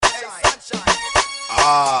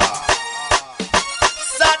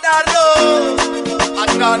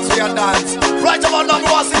Dance, we are dance. Right about now, we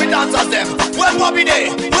want to see me dance as them. When Bobby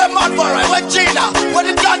Day, when Mad Boy, when Gina, when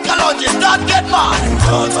the Dark Kalonji start get mad.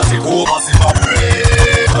 Dance as it over, see my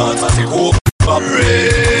brain. Dance as it over, my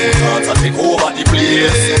brain. Dance as it over the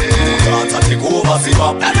place. Dance as it over, see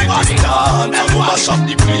my brain. Everybody dance, and over shop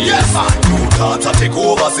the place. Yes, man. Dance as it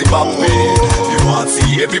over, see my brain. You want to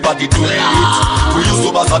see everybody do it. We used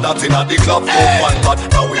to buzz a dancing at the club for one, but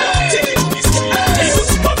now we are taking it to the street. You know,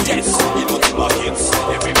 see my kids. You know, see my kids.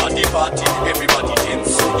 Everybody party, everybody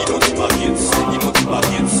dance. You don't see my kids, you don't see my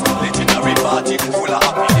kids. Legendary party, full of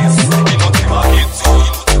happiness. You don't see my kids, you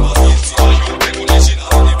don't see my kids.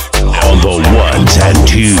 On the ones and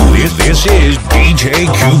twos, this is DJ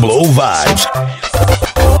Kublo Vibes.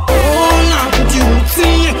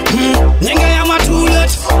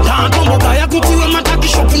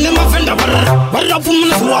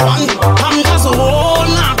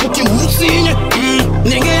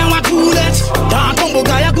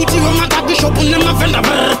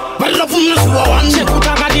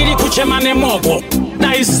 Chemane mobo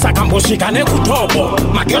na isisakamboshika nekutobo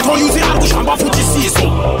mageto yuzi akushamba futhi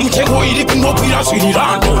siso mthengo iri kunopira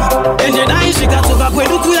zvirirando ende daisvikatsoka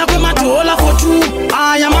kwedu kuya kwemadola for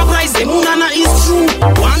 2 aya maprize emunana is true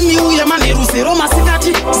 1 miuya manheru 0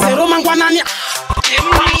 masikati 0 mangwanani.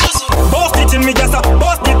 Boss the thing, me just a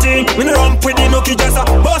boss the thing. We no run with the Nucky, just a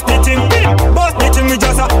boss the thing. Boss the thing, me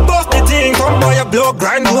just a boss the thing. Come by your blow,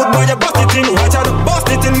 grind wood by your boss the thing. Watch out, boss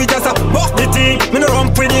the thing, me just a boss the thing. Me no run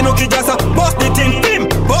with the Nucky, just a boss the thing.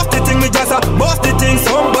 Boss the thing, me just a boss the thing.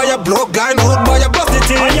 Some by your blow, grind wood by your boss the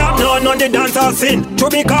thing. I am none on the dance I'll sin. To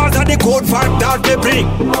because of the code fact that they bring.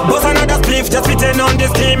 Boss another spliff, just fitting on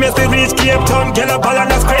this team. As we reach Cape Town, get a ball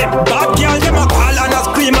and a scream. Bad girl, them a call and a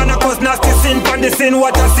scream and a cause nasty sin. Pan the sin,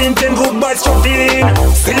 what a sin, ten root by shooting.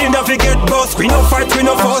 Cylinder fi get boss, we no fight, we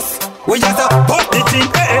no fuss. We just a bust the thing,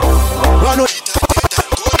 eh. Run it a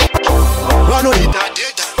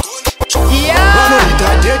dead and gone. Yeah. Run it a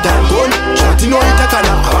dead and gone. Shati no ita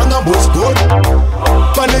kana abanga boss gone.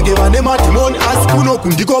 Panege vane matimoni asikuno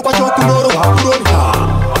kundiko kwa chokunoro wakuroni ha.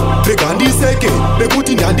 Pekandi seke,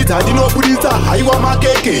 pekuti ndandi tadi no purita haiwa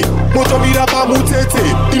makeke. Moto mira pa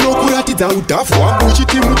mutete, inokuratidza udhafu wangu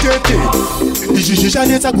uchiti mutete. Izhishisha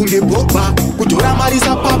neta kunge boba, kutora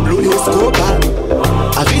marisa Pablo Escobar.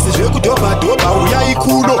 Avisi zve kudoba doba, uya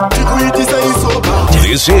ikuno, tikuitisa isoba.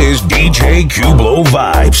 This is DJ Kublo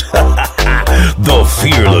Vibes, the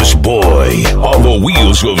fearless boy on the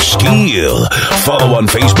wheels of steel. Follow on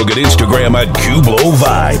Facebook and Instagram at Kublo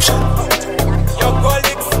Vibes. Your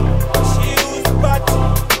colleagues, she use bad.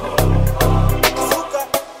 Bazooker,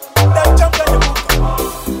 that jump like a book.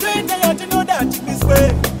 Do it there, you know that this way.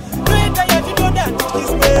 Do it there, you know that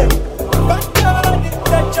this way. But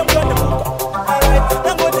that jump like a book. Alright,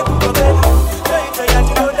 now go to book again. Do it there,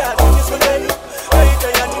 you know that this way. Do it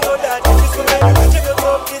there, you know that this way. Check your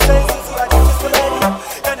top, this is this way.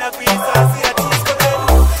 And I be sassy at this way.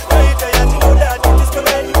 Do it there, you know that this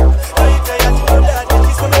way. Do it there, you know that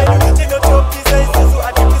this way. Check your top, this is this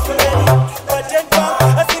way. But then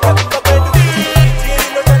I think I'm going to bed. You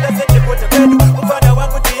know that I said you go to bed. Ufana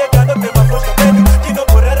wangu tiye gano pema posha bed. Kino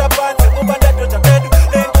porara panze mubanda toja bed.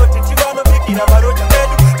 Lento tichivano mikira maroja bed.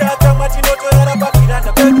 Tata matino torara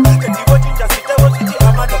pakiranda bed. Ketivo chinja sita wositi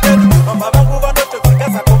amanda bed. Mama wangu vano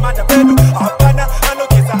tokikasa komanda bed. Apana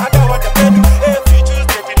anogeza hata wanda bed. Every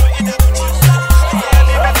Tuesday tinu ina kuchisa.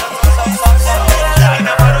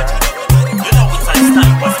 Ina maroja. You know what's I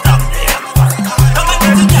stand for stop there. Come on,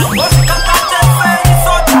 get it down. What's it come back to say?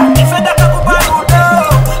 So tight. If I don't go back,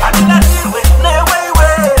 I did not deal with no way.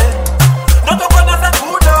 No to go na za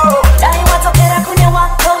kudo. Dai watokera kwenye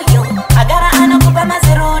wako yo. Agara anakupa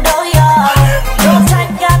mazirudo yo. No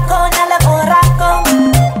time yako na level rako.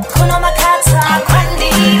 Kuno makata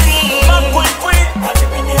kwandiri. Makwekwe.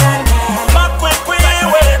 Atipindirane. Makwekwe.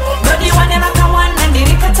 Nodi wane laka wane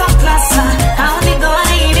ndirika top klasa. Haundi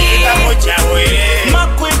goairi.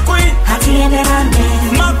 Makwekwe. Atienderane.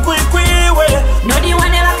 Makwekwe. Nodi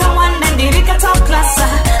wane laka wane ndirika top klasa.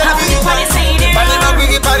 Haundi goairi.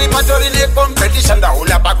 Pari patori le competition da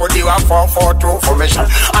ula bako diwa 4-4-2 formation.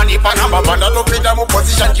 Ani panamba banda to pita mu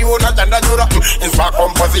position kiona tanda jura is back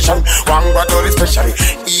composition. Wangwa tori specially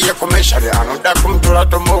iye commercially anoda kumtura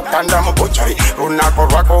to mu kanda mu bochari. Runa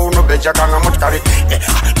korwako uno beja kanga mutkari.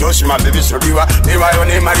 Yoshi ma baby sodiwa niwa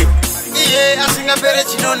yone mari. Iye asinga bere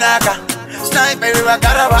chinonaka. Sniper wa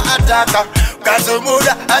karaba ataka. Kazo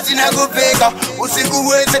muda azina kupeka usiku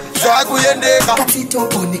weze zvakuyendeka katito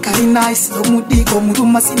boni kari nice romudiko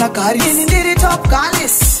muruma sina gari ini ndiri top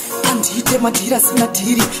galis andite madhira sina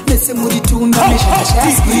dhiri mese muri tunda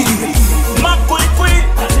meshashasiri Makwekwe.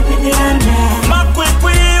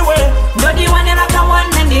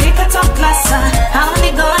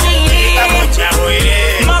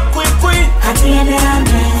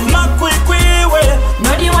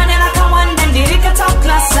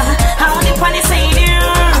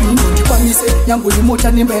 Nyangu ni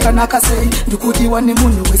mota ni mbeka nakase Ndukutiwa ni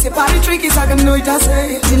munu wese pari tricky saga mnoita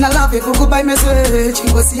se Tina love kukubai mese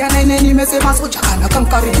Chingosi ya nene ni mese maso chakana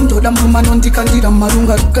kankari Ndoda mruma nondika ndira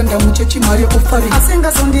marunga Rukanda mchechi maria kufari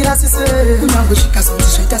Asenga sondira sise Nyangu shika sondi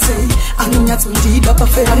shaita se Anunya sondida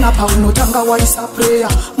pafea Napa unotanga waisa prayer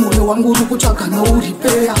Moyo wangu rukuchaka na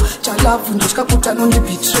uripea Chalavu ndoshika kutano ni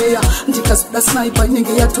betraya Ndika soda sniper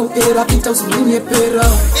nyenge ya to era Pita uzulinye pera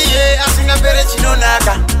Iye asinga bere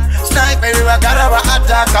chinonaka Sniper wakara wa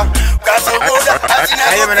ataka Kaso boda atina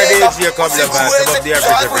I am in a day to a couple of hours above the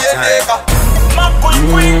average every time.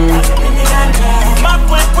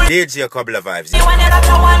 DJ a couple of vibes.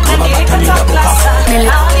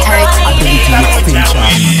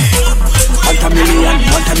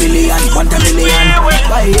 Want a million.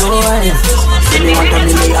 Buy your wife. Give me want a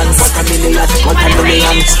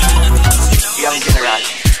million. Young general.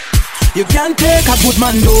 You can't take a good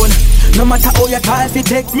man down. No matter how you try, if you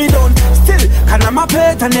take me down. Still, can I my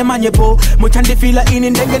pet and them on your bow? Much and the feeler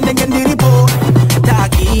in dengen the repo.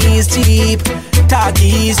 Tocky is cheap. I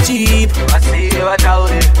see you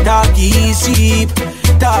about it. Tocky is cheap.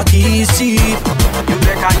 You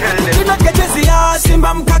better tell them. You not get Jesse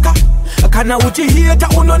Simba Mkaka. Kana uchi hita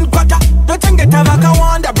unonkwata. Don't get a vaka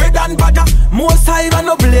wanda bread and butter. Most time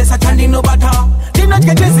no place atandi no butter. Did not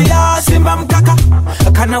get Jesse Simba Mkaka.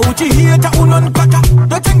 Kana uchi hita unonkwata.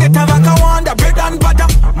 Don't get a vaka wanda bread and butter.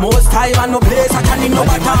 Most time no place atandi no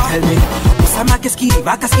butter. Tell me. Samake skiri,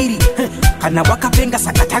 vaka skiri. Kana waka penga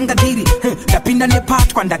sakatanga diri. Tapinda ne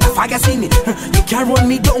part kwanda kafaga sini. You can't run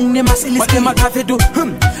me down ne masili skiri. What them a cafe do?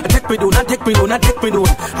 Take me down.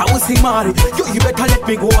 I will see Mari. You better let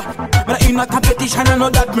me go. But in a competition I know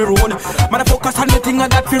that me run. Man I focus on the thing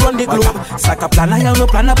and that fi run the globe. Saka plan I no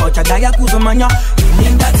plan about ya gaya kuzumanya.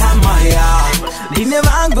 In that time ya. Di never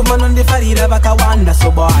ango man on the farira baka wanda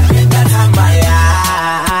so boy. In that time ya.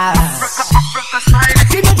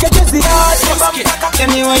 Tell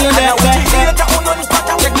me where you there.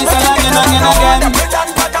 Check this out again.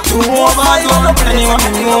 You overdone. Anyone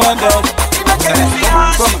who overdone.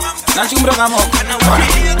 Come, now you bring them up.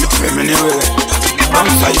 Look for me anyway. I'm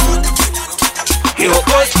cypher. Yo,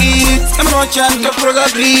 boss kids, I'm not chatting to Proga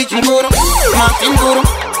Bleach.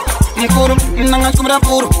 Mkuru, Nanga Kumra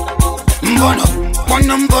Puru. Mbono.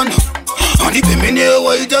 Andi pemene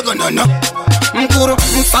wa itaganana. Mkuru,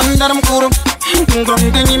 Msandar Mkuru.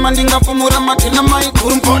 Ngomdeni mandinga pomura matena mai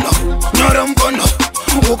kurumpono. Nyarampono.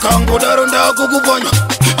 Ukango daronda kukuponya.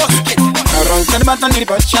 Ronkan batani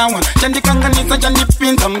pachawa. Chandi kanganisa chandi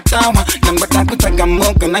pinta mtawa. Nambata kutaga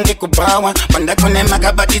moka nange kubawa. Panda kone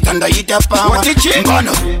magabati tanda itapawa. Watichi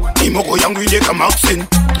mbano. Imoko yangu indeka maxin.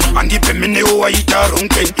 Andi pemene wa ita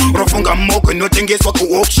ronken. Rofunga moko no tengeswa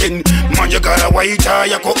ku auction. Manjagara wa ita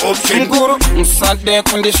yako option. Nguru msade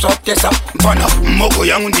kundi shop tesa. Mbana moko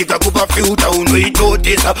yangu ndika kupa filter. Uno ito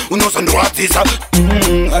tesa. Uno sandwa tesa.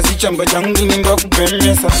 Asichamba jangu ninga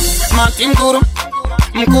kupemesa. Mati mkuru.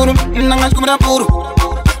 Nanga kumra puru.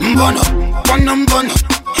 Mbono.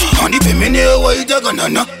 Andi pemene wa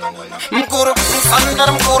itaganana. Mkuru,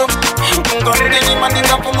 Sandar Mkuru. Ngomdeni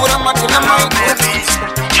mandinga pomura matena mai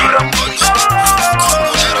kurumpono.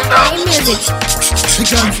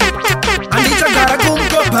 Alichagara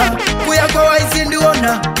kumkopa kuya kwa waisi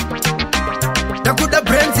ndiona Nakuda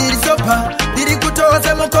brains ilisopa Diri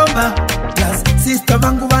kutoza mokomba Plus sister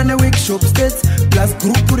vangu wane workshop states Plus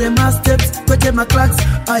group rema steps Kwete ma clacks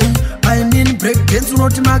I mean break dance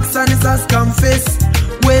unoti maksani sas come face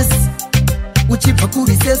West Uchipa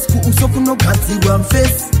kuri ses ku usoku no gati one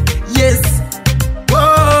face Yes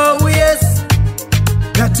Whoa yes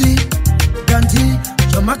Gati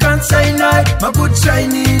Jama can't say now, my good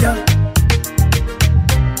shiny da.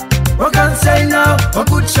 What can say now, my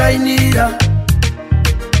good shiny da.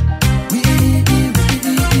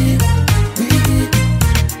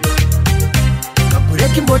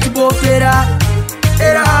 Kapureki mboti bofera,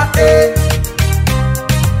 era eh.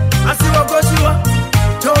 Asiwa Joshua,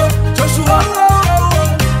 Joshua.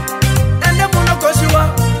 Ende muno Joshua,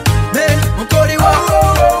 men mukori wa.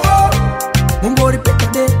 Mungori peko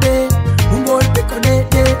de. Mungori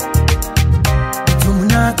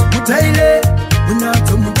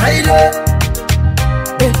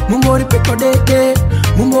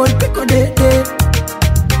peko de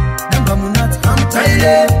Namba munat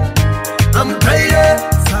I'm taile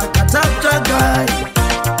Sakatapta guy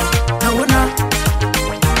Tawana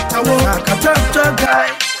Sakatapta guy.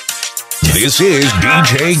 This is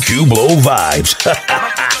DJ Cublo Vibes.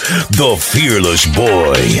 The fearless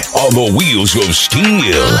boy on the wheels of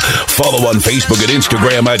steel. Follow on Facebook and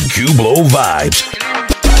Instagram at Cublo Vibes.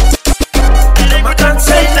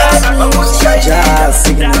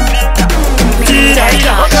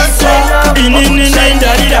 In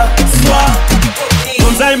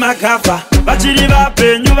vakafa vachiri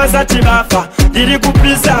vapenyu vasati vafa ndiri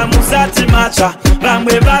kupisa musati matsva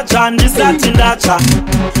vamwe vatsva ndisati ndatsva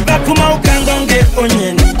vakuma ukanga unge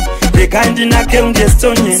onyeni rekai ndinake unge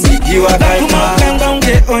stonyeni vakuma ukanga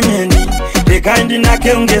unge onyeni rekai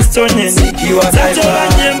ndinake unge stonyeni zatova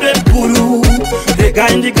nyembe mkuru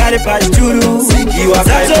rekai ndikare pachituru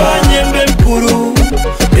zatova nyembe mkuru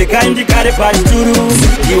rekai ndikare pachituru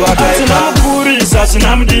atina mukurisa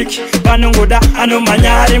zvina mudiki panongoda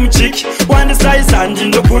anomhanya ari muchiki wandisaisa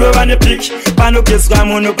ndindokurova nepiki panogezwa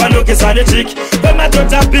munhu panogezwa netiki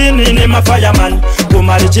pematota pini nemafayamani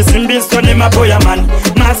goma rechisimbiso nemaboyamani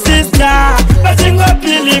masista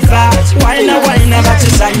vachingopiliva waina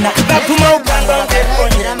vachishaina vakuma ukanga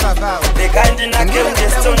ungeonyeni rekai ndinake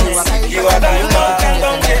ungestonyeni iwadaima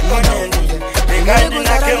ukanga ungeonyeni rekai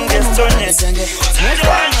ndinake ungestonyeni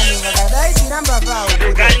Dai chiramba vao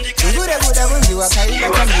ngure kuda kunzi wakaita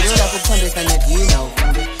kandiroda kupondesa nedina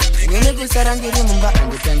ufunde nene kusarangiri mumba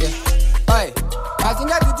anditende oi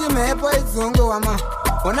asingaziti mhepo izungu wama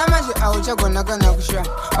ona manje auchagona kana kushwa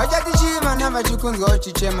wachati chivana vachikunzwa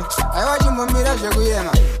uchichema aiwa chimbomira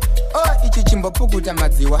zvekuyema ichi chimbopukuta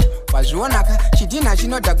madziwa wazvionaka chidhina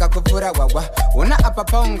chinodhaka kupfuura gwagwa una apa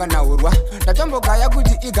paungana urwa ndatombogaya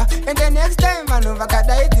kuti iga ende next time vanhu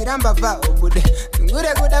vakadaidzira mbavha ubude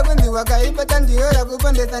ngure kuda kunzi wakaipata ndiyora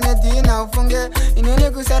kupondesa nedhina ufunge inini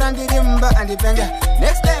kusara ndiri mumba andipenge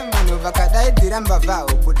next time vanhu vakadaidzira mbavha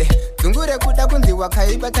ubude dzungure kuda kunzi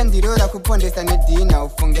wakaibata ndiyora kupondesa nedhina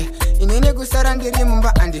ufunge inini kusara ndiri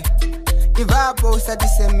mumba andi ivapo usati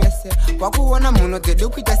semese wakuona munhu dzedu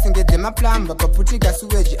kuita senge dzemaplamba paputika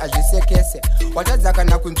suweji azvisekese watadzaka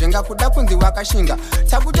nakunzvenga kuda kunzi wakashinga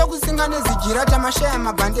takutokusinga nezijira tamashaya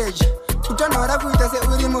mabhandeji kutonhora kuita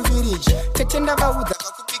seuri mufiriji tetenda vaudza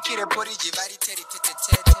vakupikire poriji vari teri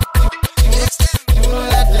tetetete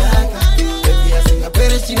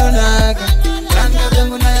asingapere chinonaka ranga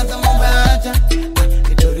zangu nayadzamubata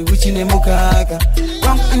itori uchine mukaka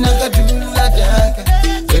kwangu inakadhulataka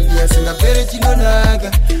asingapere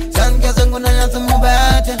chinonaka zanga zangu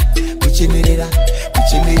nayadzamubata kuchemerera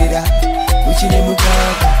uchine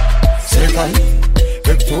mukaka sekai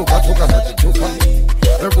ekutoka matituka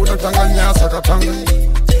ekuda tanganyasa katanga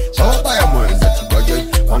chawabaya mwenza chibage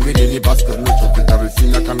wambirini basker notopita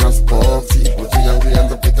risina kana spoksi kuti yangu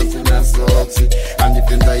yanzopita sina soksi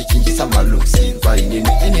andipinza ichinjisa maluksi vainini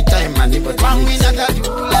anytime anybody wangu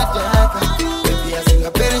inakadhulataka baby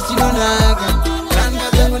asingapere chinonaka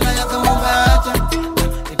ranga zangu nayadzamubata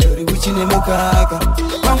itori uchine mukaka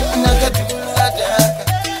wangu inakadhulataka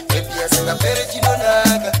baby asingapere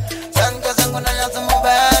chinonaka zanga zangu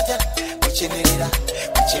nayadzamubata kuchemerera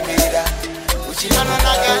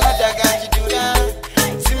uchinonaka anadhaka achidhura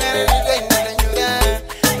simererido inorenyura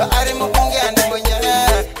paari mukunge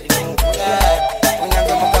andibonyara inomukura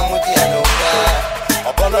unyange mukamuti anoura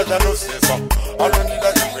apana chanosesa anondida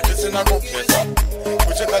chimwe ndisina kukesa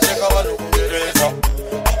kuchekacheka vanhu kudereza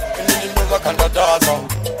inini ndo vakandadaza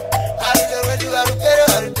arute rwedu arupere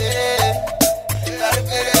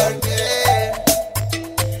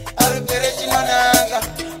chinonaka.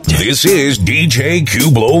 This is DJ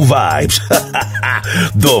Q-Blow Vibes,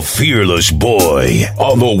 the fearless boy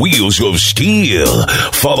on the wheels of steel.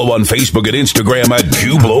 Follow on Facebook and Instagram at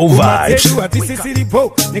Q-Blow Vibes.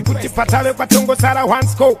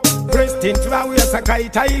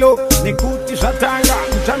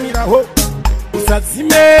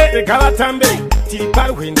 Usazime galatambe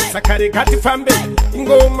tiriparwe ndisakare kati fambe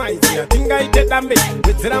ingoma idziya tingaite dambe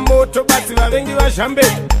wedzera moto basi vavengi vazhambe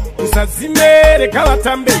usazime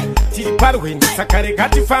galatambe tiriparwe ndisakare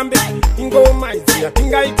kati fambe ingoma idziya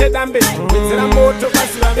tingaite dambe wedzera moto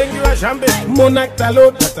basi vavengi vazhambe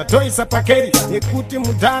monaktalo tatatoisa pakeri nekuti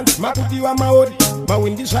mudhanzi makudiwa maori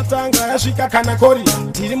mawindi zvatanga yasvika kana kori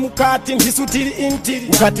tiri mukati ndisu tiri intiri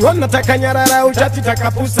ukationa takanyarara uchati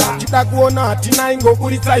takapusa tida kuona hatina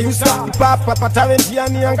ingoburitsa yusa ipapa patave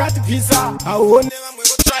ndiani yangatibvisa auone vamwe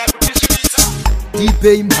votsvaya kutisvibisa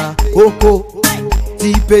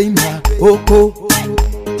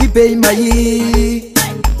tipeima yi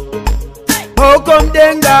oko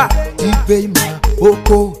mdenga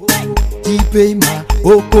tipeima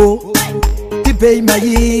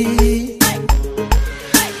yi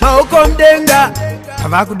maoko mdenga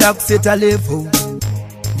avakuda kuseta level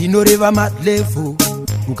ndinoreva malevel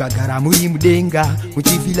mukagara muri mudenga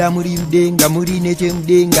muchifila muri mudenga muri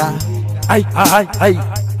nechemudenga ai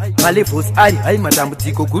malevels ari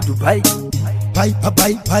matambudziko goodbye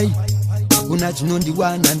bye una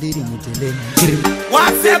chinondiwana ndiri muteleni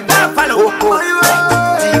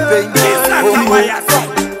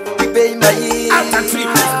tipeima yi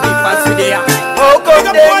oko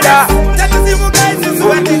mdenga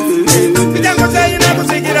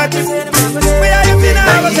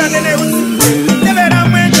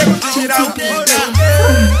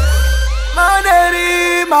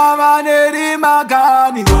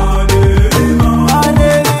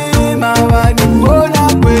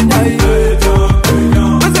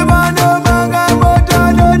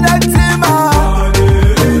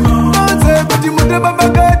the baba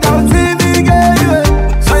got out, see me get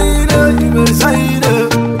Saina, you will Saina.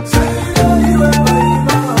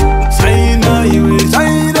 Saina, you will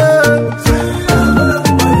Saina.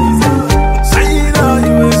 Saina,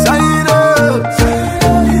 you will Saina.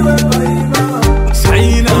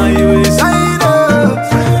 Saina, you will Saina.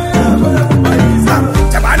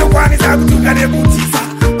 Chabano kwani sabu tukane butisa.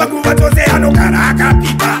 Bakuba tose ano karaka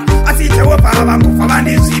pipa. Asite wapa wangu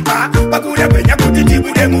famani zipa. Bakule penya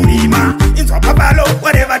kutitibu de murima. Inso papalo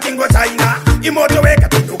whatever tingo China. Imoto weka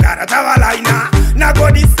tukara tawalaina. Na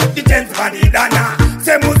godis the tenth vanidana.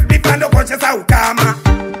 Se must be pando koche sa ukama.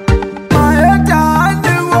 Maeta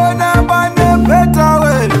ande wona bane better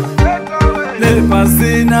way. Le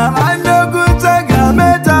pasina ande kutaga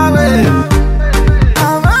better way.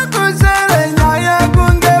 Amakusere nyaya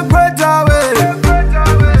kunge better way.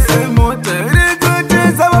 Se motere kuche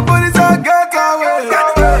saba polisa geta way.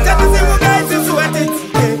 Jamu simu guys is sweating.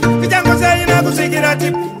 Kijango say ina kusigira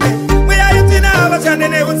tip. Mwe ayitina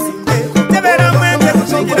abachanene usi. Tebera mwende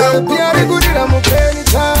kusigira. Piari kudira mukeni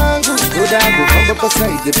tangu. Kudago kamba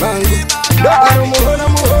pasaide bangu. Dokaro muhona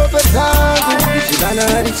muhope tangu. Kishidana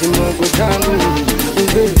harichi mwago tangu.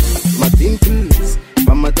 My dimples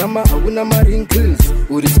pamatama hauna ma wrinkles.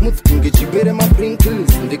 Uri smooth kunge chibere ma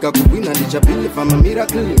prinkles. Ndika kuwina ndichabili fama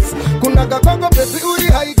miracles. Kuna kakongo baby uri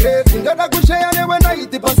high grade. Ndada kushare newe na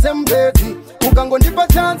iti pa same bedi. Ukango ndipa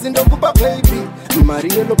chance ndo kupa baby.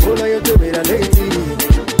 Maria lobola yote vera lady.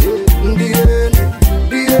 Ndiende,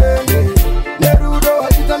 ndiende. Nerudo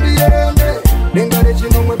hajita ndiende. Nengare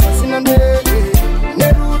chino mwe pasina ndende.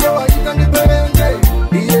 Nerudo hajita ndipende.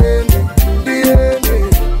 Ndiende, ndiende.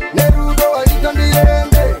 Nerudo hajita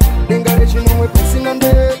ndiende. Nengare chino mwe pasina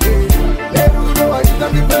ndende. Nerudo hajita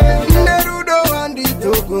ndipende. Nerudo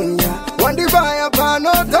anditokunya. Wandibaya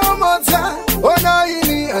pano tomota. Ona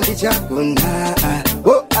hini andichakunda.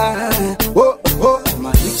 Oh ah, oh oh.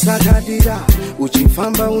 Mahipsa kadira.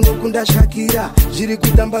 Uchifamba unokunda Shakira. Jiri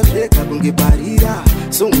kutamba zveka kungeparira.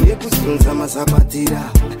 Songuye kusunza masakwatira.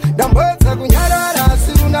 Ndambodza kunyarara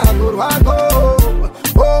sirunako rwako.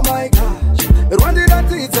 Oh my gosh.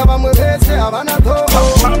 Rwandiratidza vamwe vese havana toho.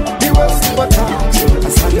 Iwe usingota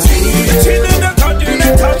asanga.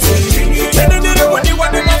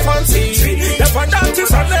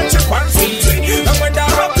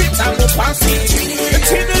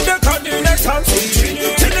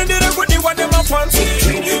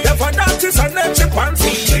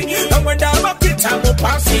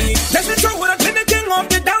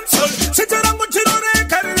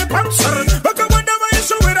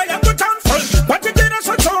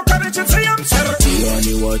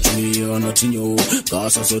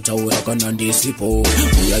 Gasa sota uwaka nandisipo.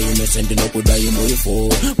 Uya yumesendi no kudai muifo.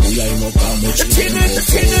 Uya imokamu chini.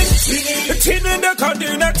 Tini in the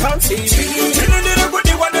cardina tansi. Tini in the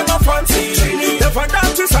goodie one in my fancy. Never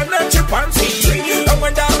dances and let you fancy. And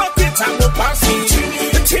when I'm up it I'm no passy.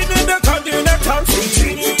 Tini in the cardina tansi.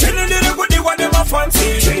 Tini in the goodie one in my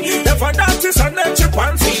fancy. Never dances and let you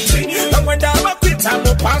fancy. And when I'm up it I'm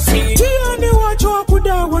no passy. Tiani watch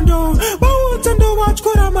wakuda wando. Bawut and the watch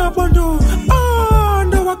kurama bondo.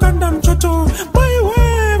 Wakanda mchoto, my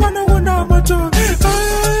way, wana wana macho.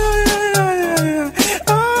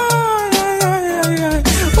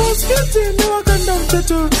 Osketi ni wakanda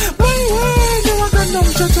mchoto, my way, ni wakanda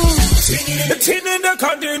mchoto. Tini in the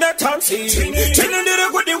candina tansi, tini in the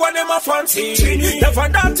goodie one in my fancy. Never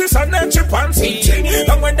dances and let you fancy.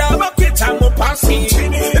 And when the bucket I'm a passy.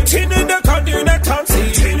 Tini in the candina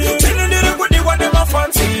tansi, tini in the goodie one in my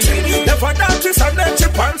fancy. Never dances and let you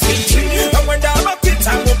fancy. And when the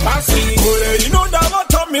Kule ino dawa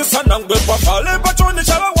tamisa nangwe papale Bachoni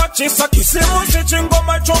chawa wachisa kisimu Sichingo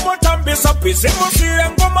machomo tambisa Pisimu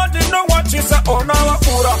sirengo madino wachisa Ona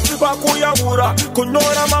wakura, wakuya wura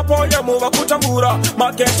Kunyora mapoya muwa kutambura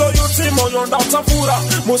Maketo yutimo yonda utafura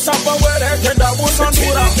Musamba were kenda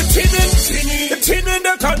usandura Tini in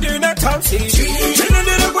the kandine tansi Tini in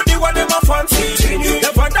the goodie wane mafansi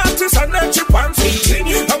Never dances and let you fancy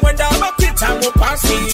And when the bucket I'm a passy